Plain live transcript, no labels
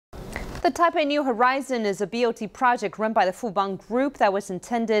The Taipei New Horizon is a BOT project run by the Fubon Group that was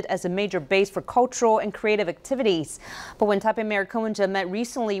intended as a major base for cultural and creative activities. But when Taipei Mayor Ko Wen-je met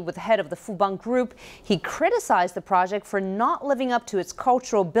recently with the head of the Fubon Group, he criticized the project for not living up to its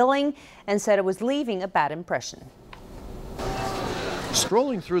cultural billing and said it was leaving a bad impression.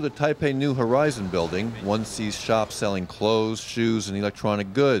 Strolling through the Taipei New Horizon building, one sees shops selling clothes, shoes, and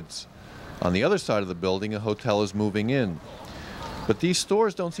electronic goods. On the other side of the building, a hotel is moving in. But these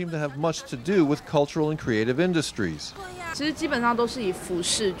stores don't seem to have much to do with cultural and creative industries.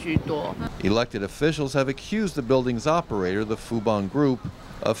 Elected officials have accused the building's operator, the Fubon Group,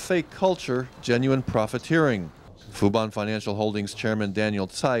 of fake culture, genuine profiteering. Fubon Financial Holdings chairman Daniel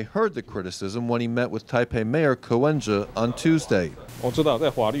Tsai heard the criticism when he met with Taipei Mayor Ko Wen-je on Tuesday.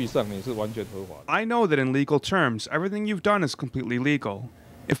 I know that in legal terms, everything you've done is completely legal.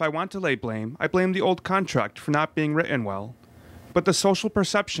 If I want to lay blame, I blame the old contract for not being written well. But the social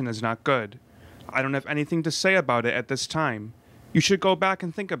perception is not good. I don't have anything to say about it at this time. You should go back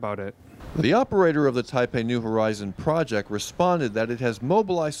and think about it. The operator of the Taipei New Horizon project responded that it has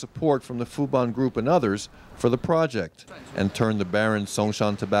mobilized support from the Fubon Group and others for the project and turned the barren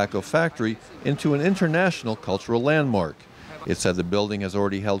Songshan Tobacco Factory into an international cultural landmark. It said the building has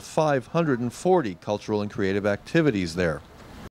already held 540 cultural and creative activities there.